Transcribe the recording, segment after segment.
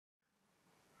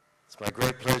It's my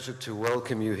great pleasure to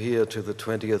welcome you here to the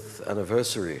 20th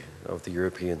anniversary of the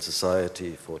European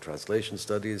Society for Translation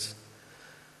Studies,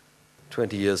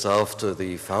 20 years after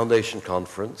the Foundation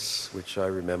Conference, which I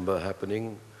remember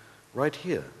happening right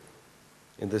here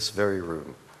in this very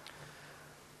room.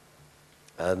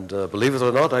 And believe it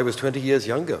or not, I was 20 years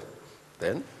younger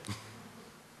then.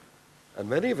 And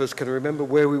many of us can remember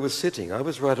where we were sitting. I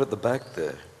was right at the back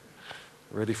there,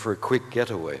 ready for a quick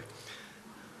getaway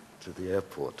to the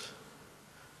airport.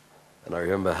 And I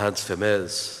remember Hans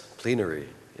Vermeer's plenary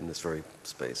in this very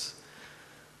space.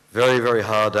 Very, very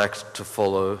hard act to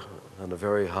follow and a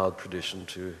very hard tradition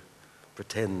to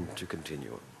pretend to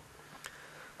continue.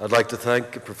 I'd like to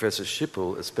thank Professor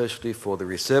Schippel especially for the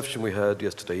reception we had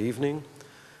yesterday evening,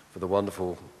 for the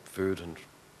wonderful food and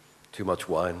too much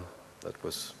wine that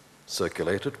was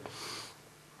circulated.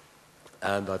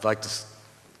 And I'd like to,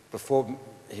 before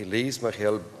he leaves,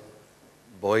 Michael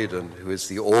Boyden, who is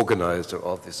the organizer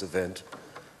of this event,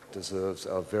 deserves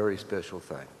our very special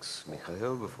thanks.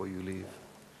 Michael, before you leave.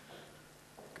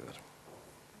 Good.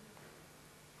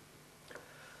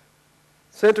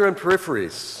 Center and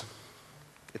peripheries.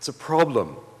 It's a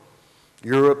problem.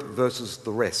 Europe versus the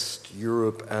rest.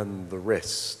 Europe and the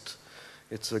rest.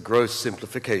 It's a gross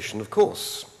simplification, of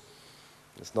course.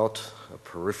 It's not a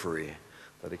periphery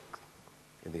that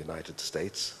in the United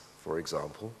States, for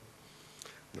example.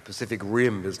 The Pacific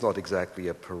Rim is not exactly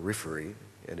a periphery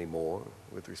anymore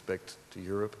with respect to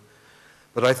Europe.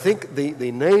 But I think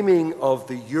the naming of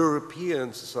the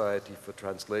European Society for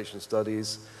Translation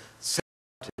Studies is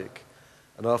symptomatic.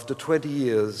 And after 20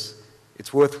 years,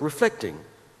 it's worth reflecting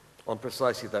on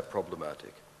precisely that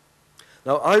problematic.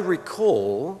 Now, I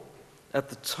recall at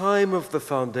the time of the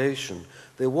foundation,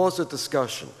 there was a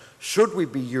discussion, should we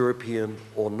be European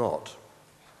or not?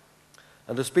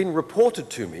 And it's been reported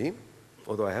to me,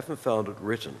 although I haven't found it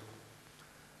written,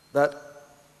 that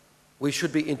we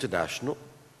should be international,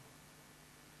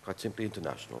 quite simply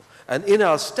international. And in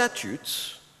our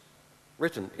statutes,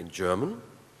 written in German,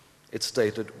 it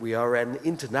stated we are an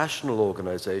international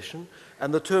organization,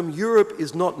 and the term Europe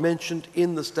is not mentioned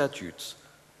in the statutes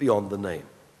beyond the name.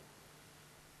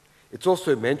 It's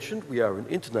also mentioned we are an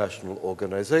international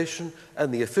organization,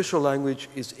 and the official language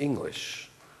is English,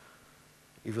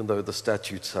 even though the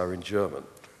statutes are in German.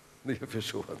 The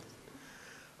official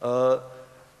one.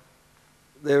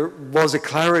 There was a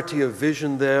clarity of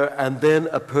vision there and then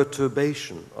a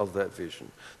perturbation of that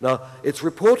vision. Now, it's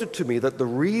reported to me that the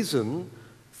reason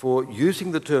for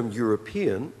using the term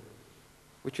European,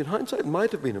 which in hindsight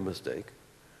might have been a mistake,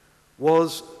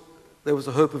 was there was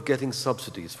a hope of getting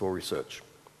subsidies for research.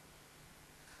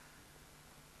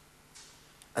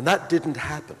 And that didn't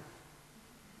happen.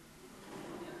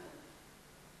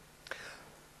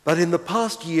 But in the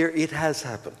past year, it has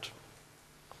happened.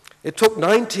 It took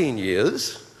 19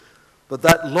 years, but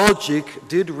that logic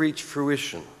did reach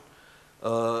fruition.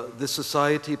 The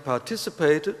society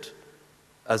participated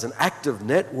as an active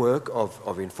network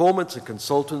of informants and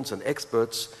consultants and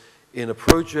experts in a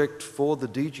project for the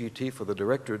DGT, for the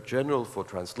Directorate General for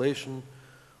Translation,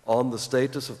 on the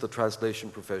status of the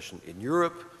translation profession in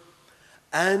Europe,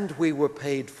 and we were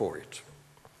paid for it.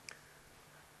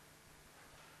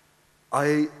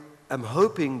 I am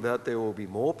hoping that there will be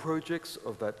more projects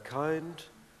of that kind,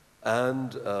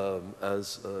 and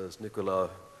as Nicolas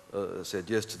said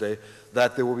yesterday,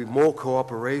 that there will be more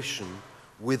cooperation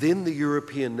within the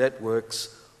European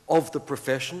networks of the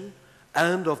profession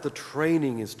and of the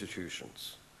training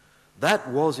institutions. That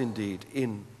was indeed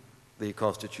in the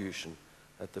Constitution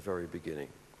at the very beginning.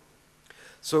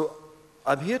 So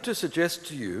I'm here to suggest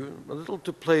to you, a little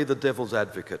to play the devil's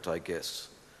advocate, I guess,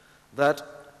 that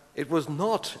it was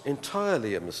not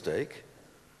entirely a mistake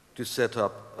to set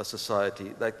up a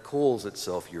society that calls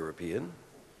itself European,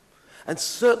 and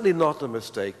certainly not a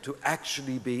mistake to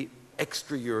actually be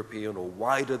extra-European or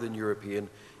wider than European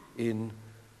in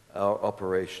our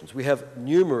operations. We have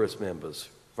numerous members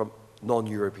from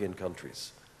non-European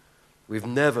countries. We've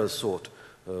never sought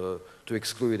to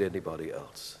exclude anybody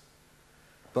else.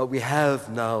 But we have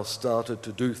now started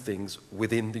to do things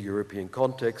within the European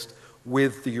context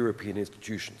with the European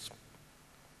institutions.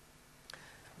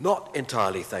 Not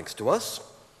entirely thanks to us.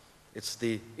 It's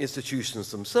the institutions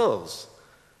themselves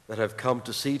that have come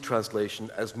to see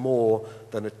translation as more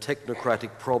than a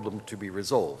technocratic problem to be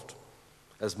resolved,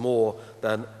 as more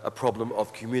than a problem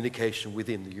of communication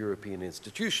within the European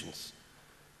institutions.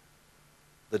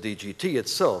 The DGT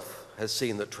itself has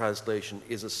seen that translation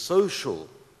is a social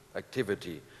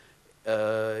activity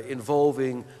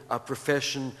involving a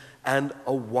profession and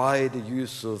a wider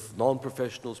use of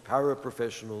non-professionals,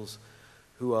 paraprofessionals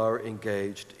who are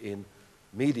engaged in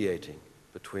mediating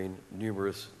between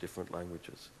numerous different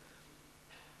languages.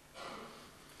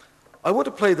 I want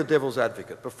to play the devil's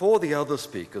advocate. Before the other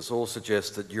speakers all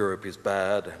suggest that Europe is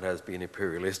bad and has been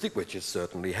imperialistic, which it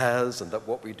certainly has, and that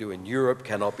what we do in Europe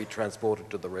cannot be transported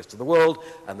to the rest of the world,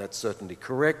 and that's certainly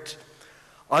correct,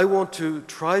 I want to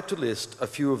try to list a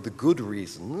few of the good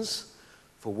reasons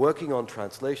for working on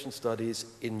translation studies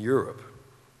in Europe.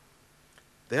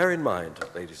 Bear in mind,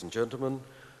 ladies and gentlemen,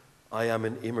 I am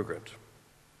an immigrant.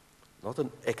 Not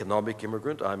an economic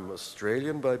immigrant. I'm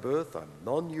Australian by birth. I'm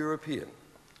non-European.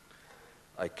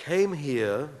 I came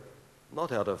here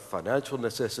not out of financial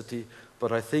necessity,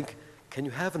 but I think, can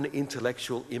you have an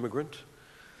intellectual immigrant?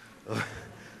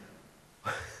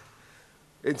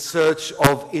 In search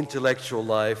of intellectual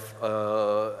life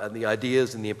and the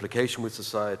ideas and the implication with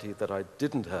society that I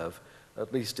didn't have,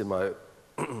 at least in my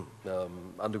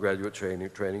undergraduate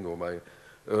training or my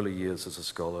early years as a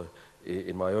scholar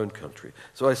in my own country.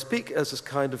 So I speak as a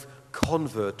kind of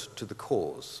convert to the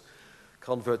cause.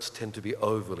 Converts tend to be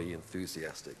overly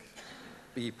enthusiastic.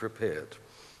 Be prepared.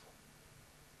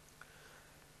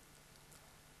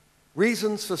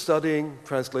 Reasons for studying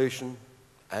translation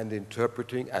and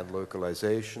interpreting and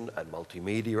localization and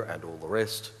multimedia and all the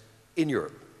rest in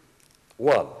Europe.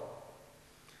 One,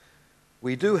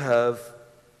 we do have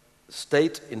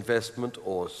state investment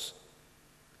or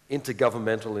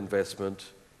intergovernmental investment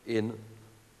in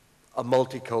a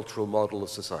multicultural model of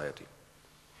society.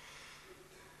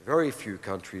 Very few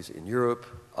countries in Europe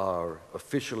are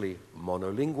officially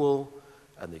monolingual,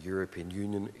 and the European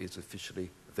Union is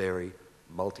officially very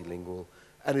multilingual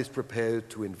and is prepared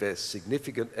to invest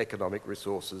significant economic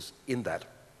resources in that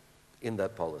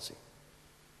policy,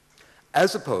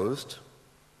 as opposed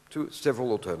to several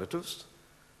alternatives,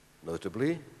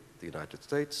 notably the United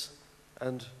States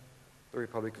and the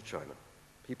Republic of China,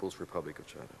 People's Republic of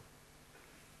China.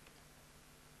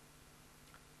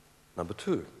 Number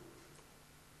two,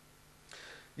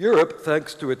 Europe,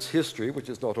 thanks to its history, which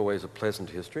is not always a pleasant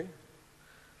history,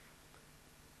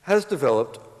 has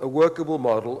developed a workable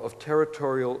model of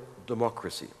territorial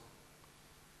democracy.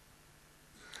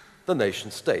 The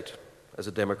nation state, as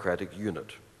a democratic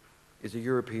unit, is a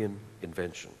European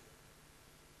invention.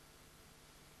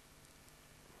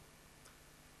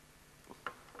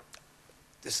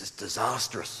 This is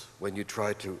disastrous when you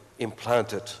try to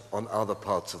implant it on other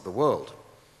parts of the world,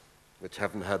 which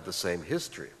haven't had the same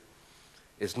history.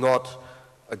 It's not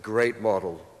a great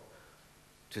model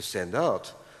to send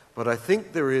out, but I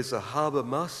think there is a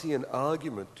Habermasian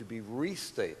argument to be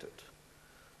restated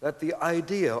that the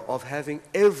idea of having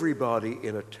everybody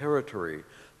in a territory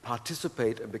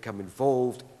participate and become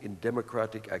involved in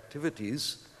democratic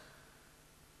activities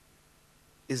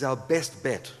is our best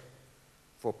bet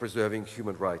for preserving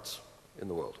human rights in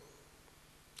the world.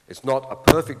 It's not a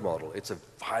perfect model, it's a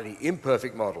highly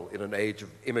imperfect model in an age of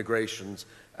immigrations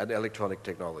and electronic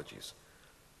technologies.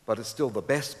 But it's still the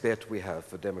best bet we have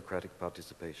for democratic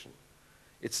participation.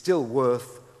 It's still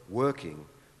worth working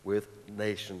with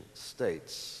nation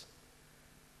states,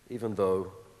 even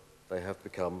though they have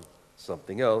become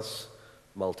something else,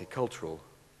 multicultural,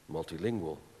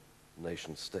 multilingual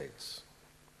nation states.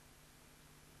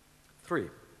 3.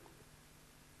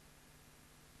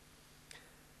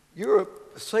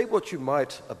 Europe, say what you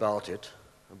might about it,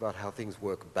 about how things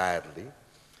work badly,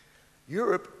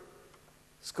 Europe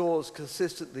scores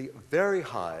consistently very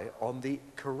high on the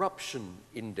corruption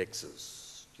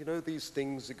indexes. You know, these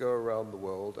things that go around the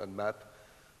world and map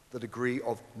the degree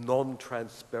of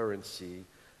non-transparency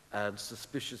and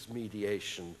suspicious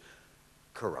mediation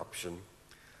corruption.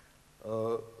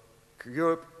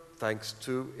 Europe, thanks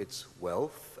to its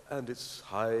wealth and its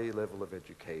high level of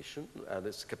education and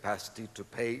its capacity to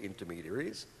pay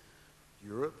intermediaries,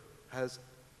 Europe has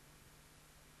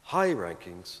high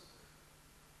rankings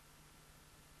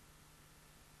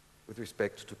with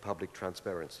respect to public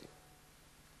transparency.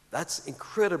 That's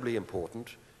incredibly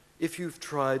important if you've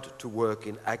tried to work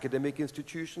in academic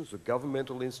institutions or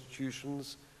governmental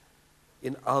institutions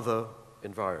in other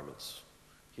environments.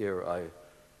 Here I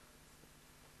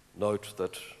note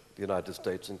that the United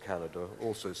States and Canada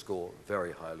also score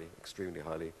very highly, extremely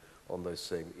highly, on those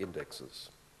same indexes.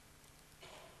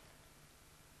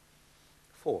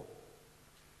 4.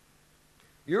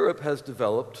 Europe has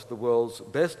developed the world's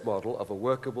best model of a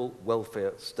workable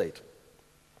welfare state.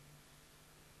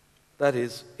 That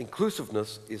is,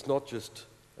 inclusiveness is not just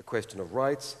a question of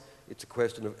rights, it's a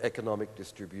question of economic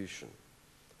distribution.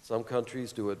 Some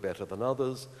countries do it better than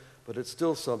others, but it's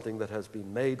still something that has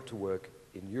been made to work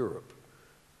in Europe,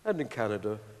 and in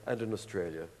Canada, and in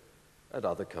Australia, and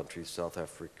other countries. South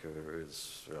Africa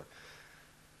is...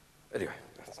 anyway,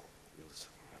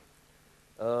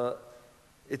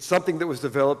 It's something that was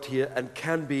developed here and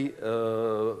can be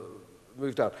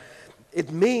moved out.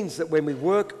 It means that when we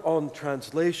work on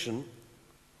translation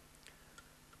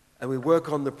and we work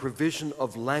on the provision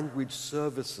of language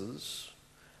services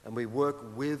and we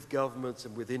work with governments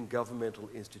and within governmental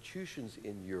institutions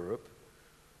in Europe,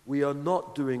 we are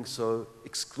not doing so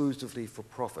exclusively for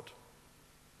profit.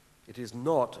 It is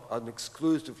not an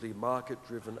exclusively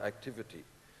market-driven activity.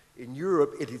 In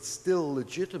Europe, it is still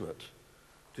legitimate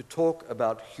to talk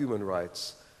about human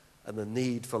rights and the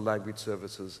need for language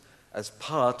services as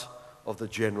part of the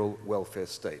general welfare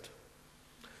state.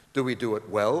 Do we do it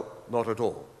well? Not at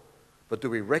all. But do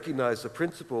we recognize the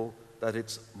principle that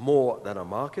it's more than a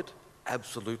market?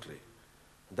 Absolutely.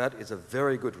 That is a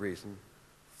very good reason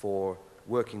for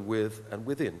working with and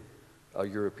within our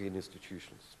European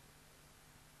institutions.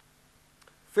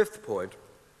 Fifth point,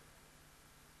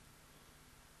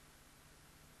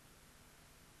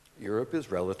 Europe is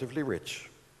relatively rich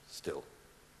still,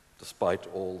 despite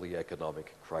all the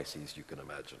economic crises you can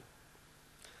imagine.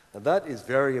 And that is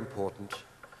very important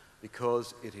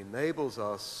because it enables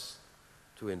us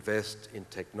to invest in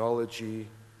technology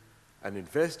and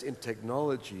invest in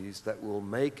technologies that will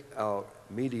make our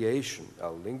mediation,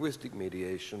 our linguistic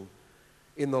mediation,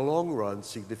 in the long run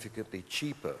significantly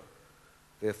cheaper,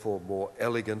 therefore more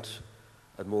elegant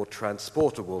and more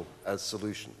transportable as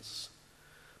solutions.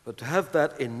 But to have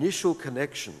that initial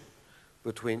connection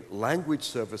between language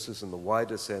services in the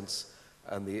wider sense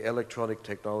and the electronic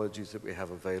technologies that we have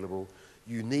available,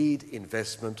 you need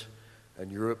investment,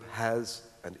 and Europe has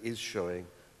and is showing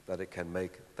that it can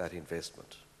make that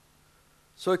investment.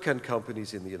 So can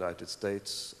companies in the United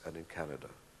States and in Canada.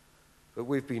 But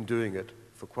we've been doing it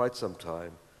for quite some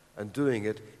time and doing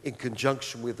it in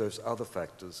conjunction with those other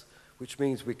factors, which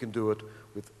means we can do it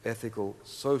with ethical,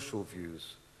 social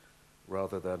views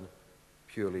rather than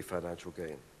purely financial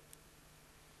gain.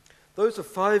 Those are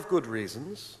 5 good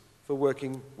reasons for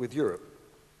working with Europe,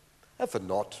 and for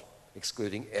not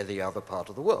excluding any other part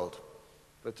of the world,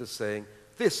 but just saying,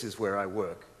 this is where I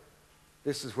work.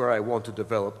 This is where I want to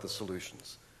develop the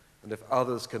solutions. And if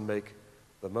others can make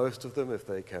the most of them, if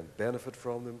they can benefit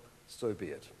from them, so be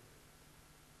it.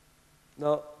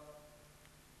 Now,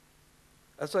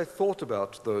 as I thought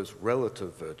about those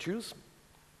relative virtues,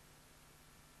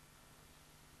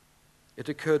 it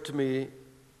occurred to me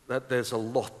that there's a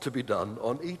lot to be done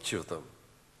on each of them.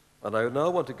 And I now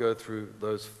want to go through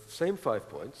those same 5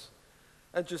 points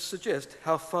and just suggest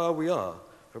how far we are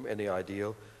from any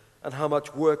ideal and how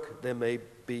much work there may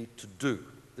be to do.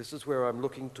 This is where I'm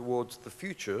looking towards the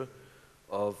future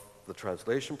of the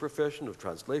translation profession, of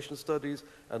translation studies,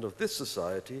 and of this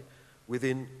society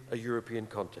within a European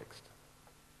context.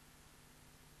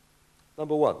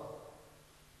 Number 1,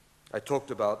 I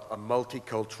talked about a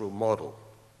multicultural model.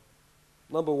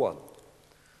 Number 1,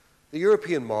 the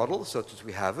European model, such as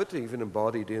we have it, even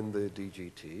embodied in the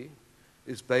DGT,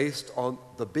 is based on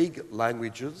the big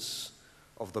languages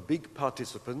of the big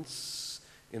participants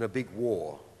in a big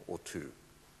war or two,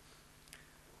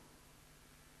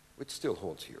 which still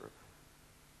haunts Europe.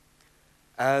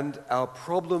 And our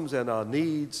problems and our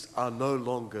needs are no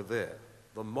longer there.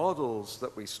 The models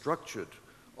that we structured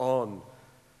on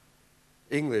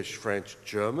English, French,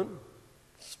 German,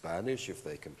 Spanish, if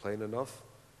they complain enough.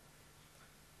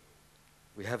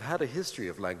 We have had a history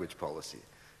of language policy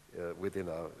within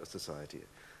our society.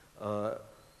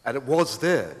 And it was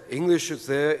there. English is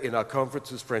there in our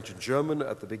conferences, French and German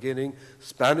at the beginning.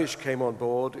 Spanish came on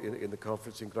board in the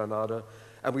conference in Granada.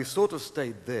 And we've sort of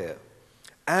stayed there,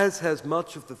 as has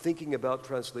much of the thinking about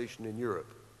translation in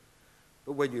Europe.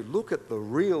 But when you look at the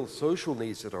real social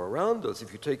needs that are around us,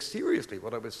 if you take seriously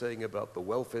what I was saying about the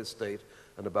welfare state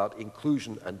and about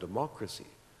inclusion and democracy,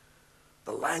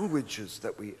 the languages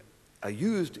that we are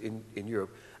used in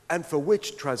Europe and for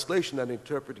which translation and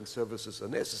interpreting services are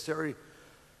necessary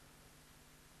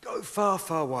go far,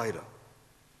 far wider.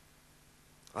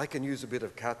 I can use a bit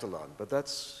of Catalan, but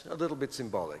that's a little bit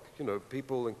symbolic. You know,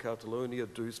 people in Catalonia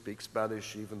do speak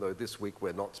Spanish, even though this week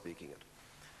we're not speaking it.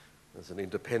 There's an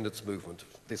independence movement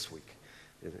this week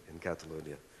in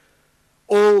Catalonia.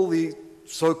 All the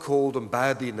so-called and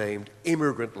badly named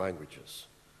immigrant languages,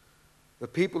 the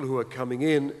people who are coming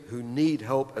in who need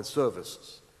help and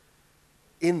services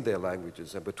in their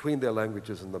languages and between their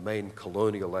languages and the main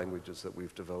colonial languages that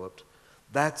we've developed,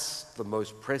 that's the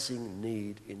most pressing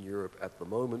need in Europe at the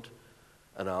moment,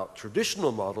 and our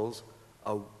traditional models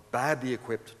are badly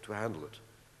equipped to handle it.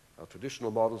 Our traditional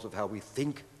models of how we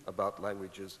think about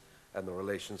languages and the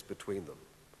relations between them.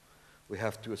 We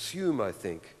have to assume, I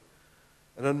think,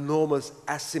 an enormous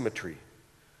asymmetry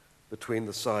between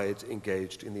the sides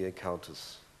engaged in the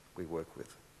encounters we work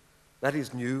with. That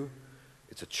is new,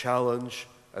 it's a challenge,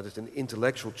 and it's an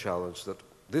intellectual challenge that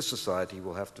this society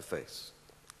will have to face.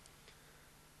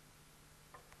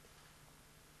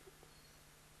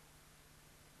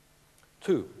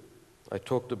 Two, I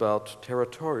talked about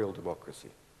territorial democracy.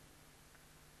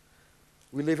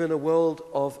 We live in a world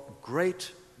of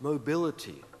great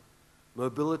mobility.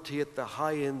 Mobility at the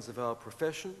high ends of our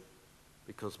profession,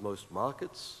 because most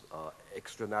markets are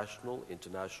extranational,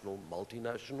 international,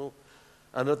 multinational,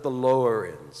 and at the lower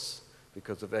ends,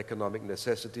 because of economic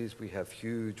necessities, we have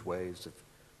huge waves of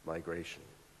migration.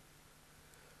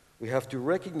 We have to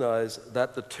recognize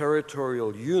that the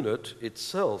territorial unit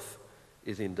itself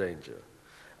is in danger,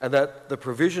 and that the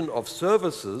provision of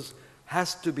services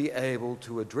has to be able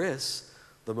to address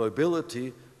the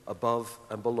mobility above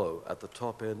and below, at the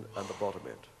top end and the bottom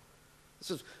end.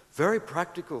 This is very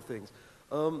practical things.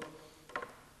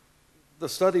 The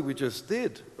study we just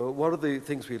did, one of the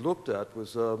things we looked at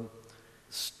was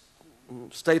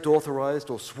state-authorized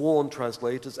or sworn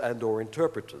translators and or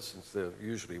interpreters, since they're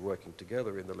usually working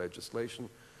together in the legislation.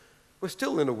 We're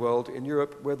still in a world in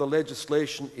Europe where the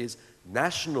legislation is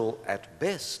national at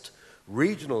best,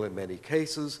 regional in many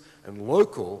cases, and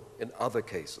local in other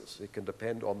cases. It can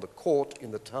depend on the court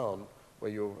in the town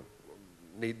where you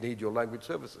need your language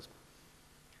services.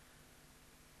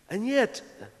 And yet,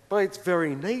 by its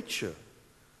very nature,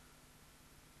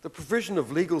 the provision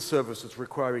of legal services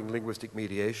requiring linguistic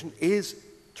mediation is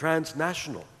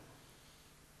transnational.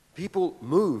 People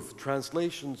move,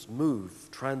 translations move,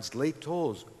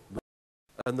 translators move.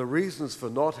 And the reasons for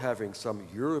not having some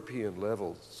European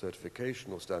level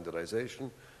certification or standardization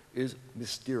is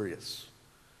mysterious.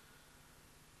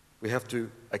 We have to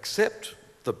accept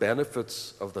the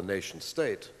benefits of the nation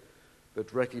state,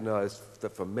 but recognize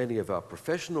that for many of our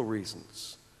professional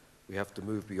reasons, we have to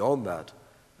move beyond that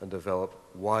and develop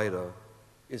wider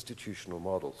institutional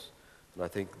models. And I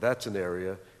think that's an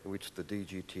area in which the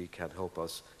DGT can help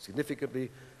us significantly,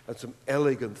 and some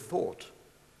elegant thought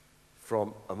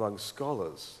from among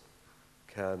scholars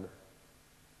can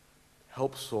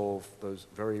help solve those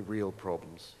very real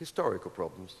problems, historical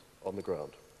problems, on the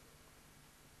ground.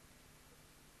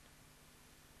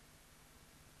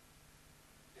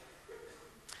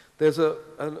 There's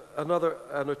another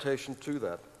annotation to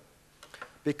that.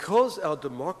 Because our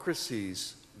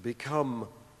democracies become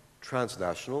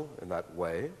transnational in that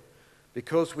way,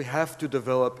 because we have to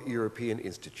develop European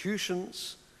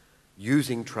institutions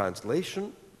using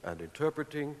translation and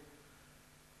interpreting,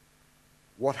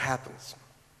 what happens?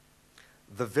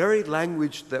 The very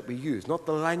language that we use, not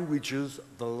the languages,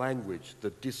 the language,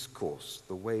 the discourse,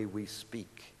 the way we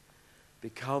speak,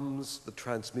 becomes the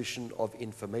transmission of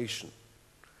information,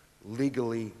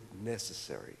 legally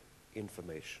necessary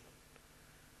information.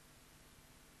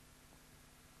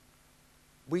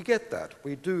 We get that,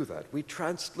 we do that. We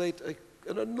translate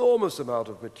an enormous amount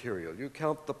of material. You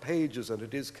count the pages and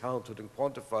it is counted and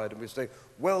quantified, and we say,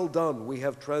 well done, we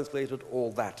have translated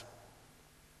all that.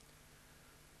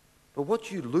 But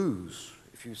what you lose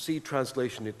if you see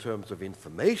translation in terms of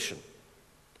information,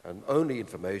 and only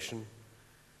information,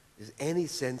 is any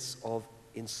sense of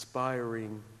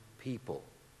inspiring people,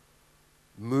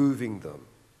 moving them,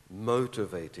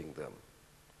 motivating them.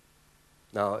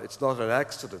 Now, it's not an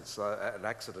accident.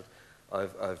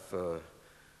 I've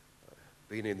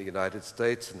been in the United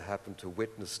States and happened to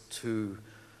witness two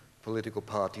political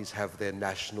parties have their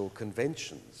national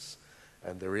conventions.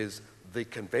 And there is the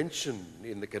convention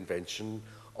in the convention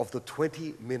of the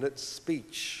 20-minute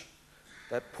speech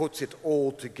that puts it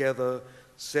all together,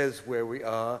 says where we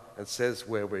are and says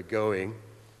where we're going.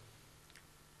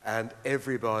 And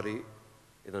everybody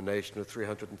in a nation of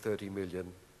 330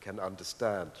 million can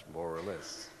understand, more or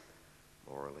less.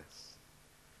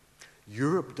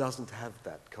 Europe doesn't have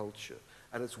that culture,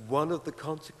 and it's one of the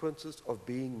consequences of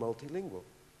being multilingual.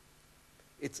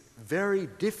 It's very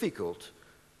difficult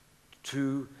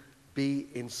to be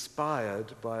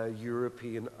inspired by a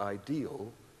European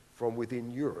ideal from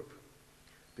within Europe,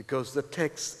 because the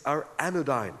texts are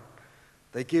anodyne.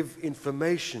 They give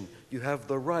information, you have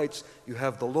the rights, you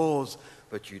have the laws,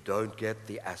 but you don't get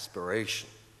the aspiration.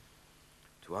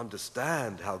 To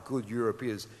understand how good Europe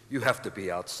is, you have to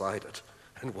be outside it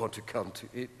and want to come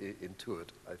into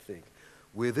it, I think.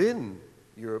 Within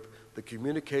Europe, the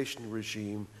communication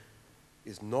regime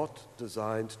is not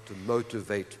designed to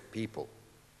motivate people.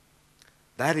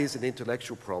 That is an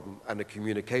intellectual problem and a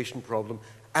communication problem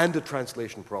and a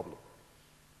translation problem.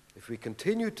 If we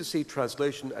continue to see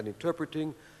translation and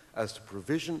interpreting as the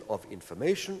provision of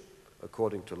information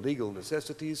according to legal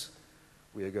necessities,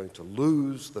 we are going to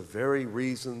lose the very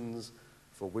reasons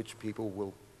for which people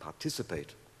will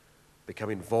participate, become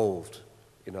involved,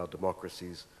 in our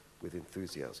democracies with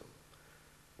enthusiasm.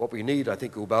 What we need, I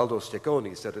think Ubaldo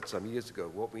Stecconi said it some years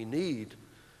ago, what we need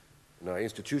in our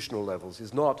institutional levels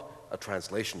is not a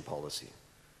translation policy,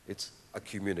 it's a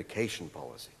communication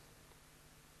policy.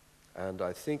 And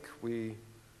I think we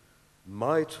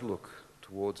might look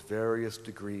towards various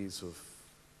degrees of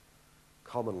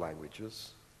common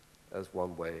languages as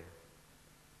one way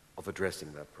of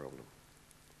addressing that problem.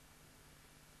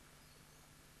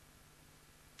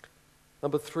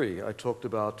 Number 3, I talked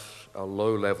about our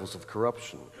low levels of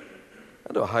corruption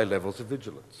and our high levels of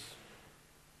vigilance.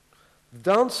 The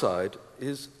downside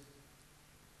is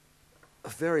a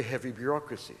very heavy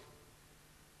bureaucracy,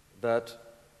 that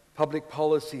public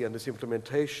policy and its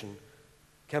implementation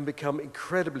can become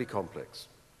incredibly complex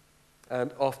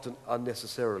and often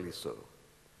unnecessarily so.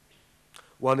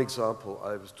 One example,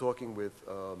 I was talking with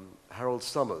Harold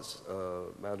Summers, a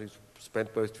man who's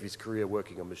spent most of his career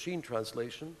working on machine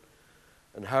translation.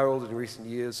 And Harold, in recent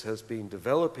years, has been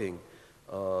developing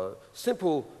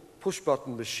simple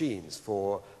push-button machines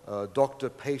for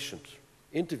doctor-patient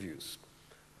interviews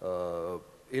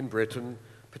in Britain,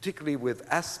 particularly with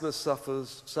asthma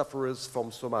sufferers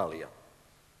from Somalia.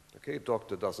 Okay,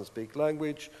 doctor doesn't speak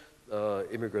language,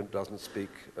 immigrant doesn't speak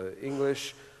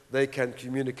English. They can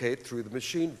communicate through the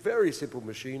machine, very simple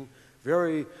machine,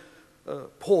 very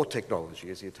poor technology,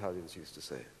 as the Italians used to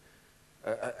say.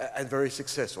 And very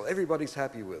successful. Everybody's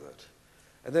happy with it.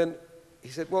 And then he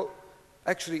said, well,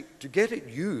 actually, to get it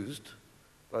used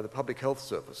by the Public Health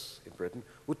Service in Britain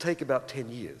would take about 10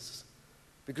 years,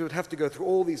 because it would have to go through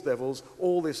all these levels,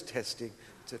 all this testing,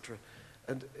 etc.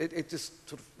 And it just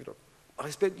sort of, you know,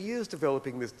 I spent years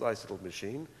developing this nice little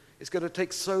machine. It's going to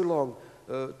take so long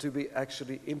to be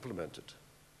actually implemented.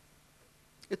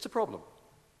 It's a problem,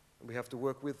 and we have to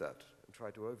work with that and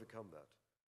try to overcome that.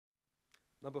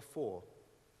 Number 4,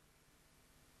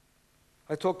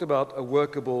 I talked about a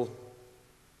workable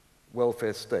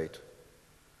welfare state.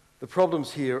 The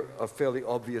problems here are fairly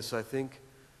obvious, I think.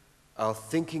 Our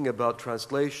thinking about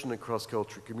translation and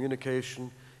cross-cultural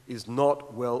communication is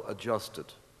not well adjusted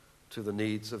to the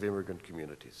needs of immigrant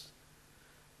communities.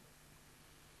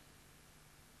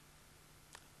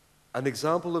 An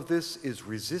example of this is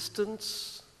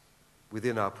resistance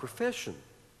within our profession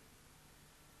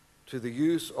to the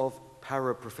use of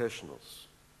paraprofessionals,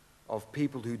 of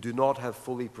people who do not have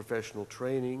fully professional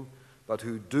training, but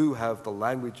who do have the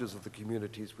languages of the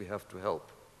communities we have to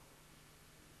help.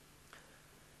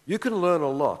 You can learn a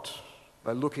lot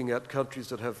by looking at countries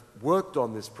that have worked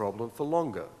on this problem for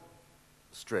longer.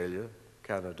 Australia,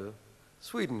 Canada,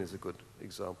 Sweden is a good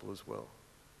example as well.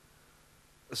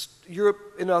 Europe,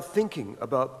 in our thinking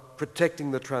about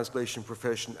protecting the translation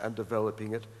profession and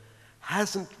developing it,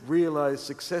 hasn't realized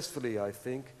successfully, I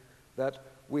think, that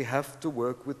we have to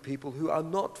work with people who are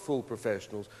not full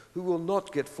professionals, who will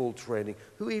not get full training,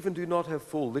 who even do not have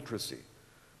full literacy,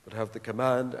 but have the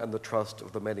command and the trust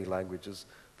of the many languages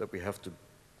that we have to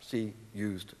see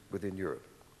used within Europe.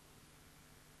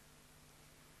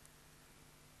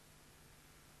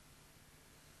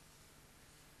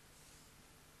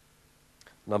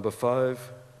 Number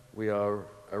 5, we are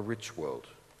a rich world.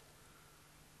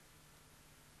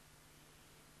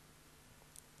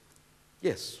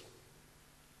 Yes,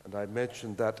 and I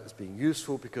mentioned that as being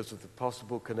useful because of the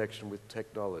possible connection with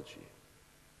technology.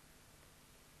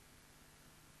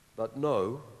 But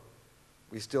no,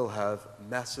 we still have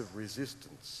massive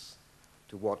resistance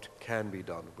to what can be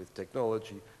done with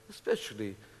technology,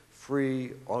 especially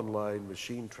free online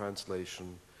machine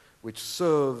translation, which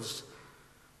serves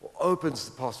or opens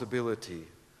the possibility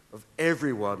of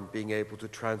everyone being able to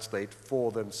translate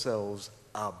for themselves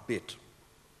a bit.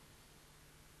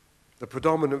 The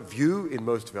predominant view in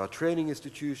most of our training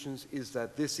institutions is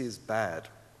that this is bad.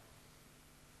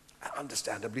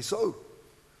 Understandably so.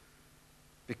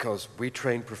 Because we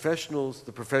train professionals,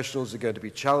 the professionals are going to be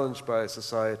challenged by a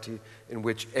society in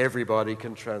which everybody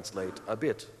can translate a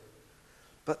bit.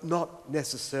 But not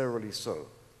necessarily so.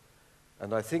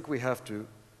 And I think we have to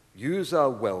use our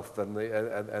wealth and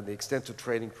the extensive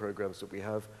training programs that we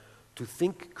have to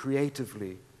think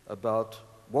creatively about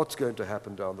what's going to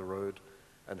happen down the road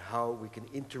and how we can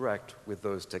interact with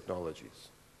those technologies.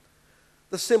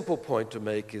 The simple point to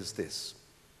make is this.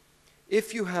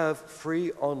 If you have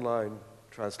free online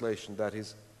translation that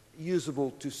is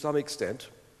usable to some extent,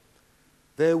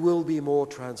 there will be more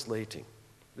translating.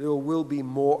 There will be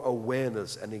more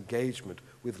awareness and engagement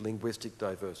with linguistic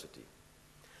diversity.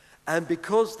 And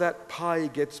because that pie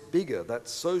gets bigger, that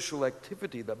social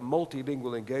activity, that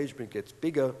multilingual engagement gets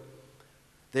bigger,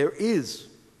 there is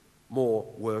more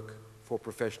work for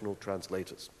professional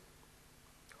translators.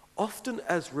 often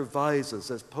as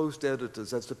revisers, as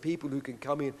post-editors, as the people who can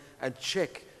come in and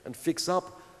check and fix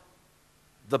up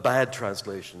the bad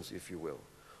translations, if you will,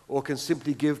 or can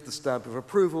simply give the stamp of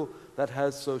approval that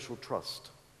has social trust.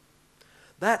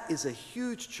 That is a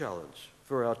huge challenge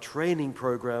for our training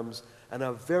programs and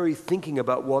our very thinking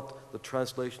about what the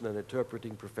translation and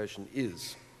interpreting profession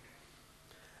is.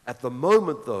 At the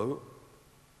moment, though,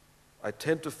 I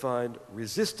tend to find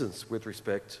resistance with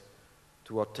respect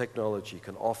to what technology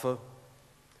can offer,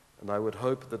 and I would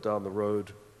hope that down the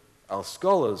road our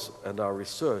scholars and our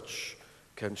research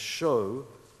can show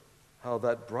how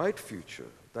that bright future,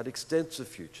 that extensive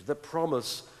future, that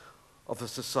promise of a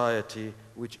society in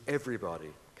which everybody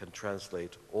can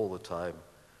translate all the time,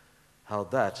 how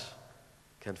that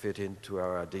can fit into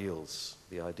our ideals,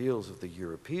 the ideals of the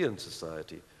European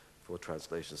Society for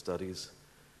Translation Studies,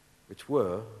 which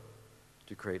were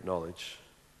to create knowledge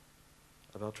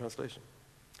about translation.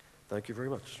 Thank you very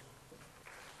much.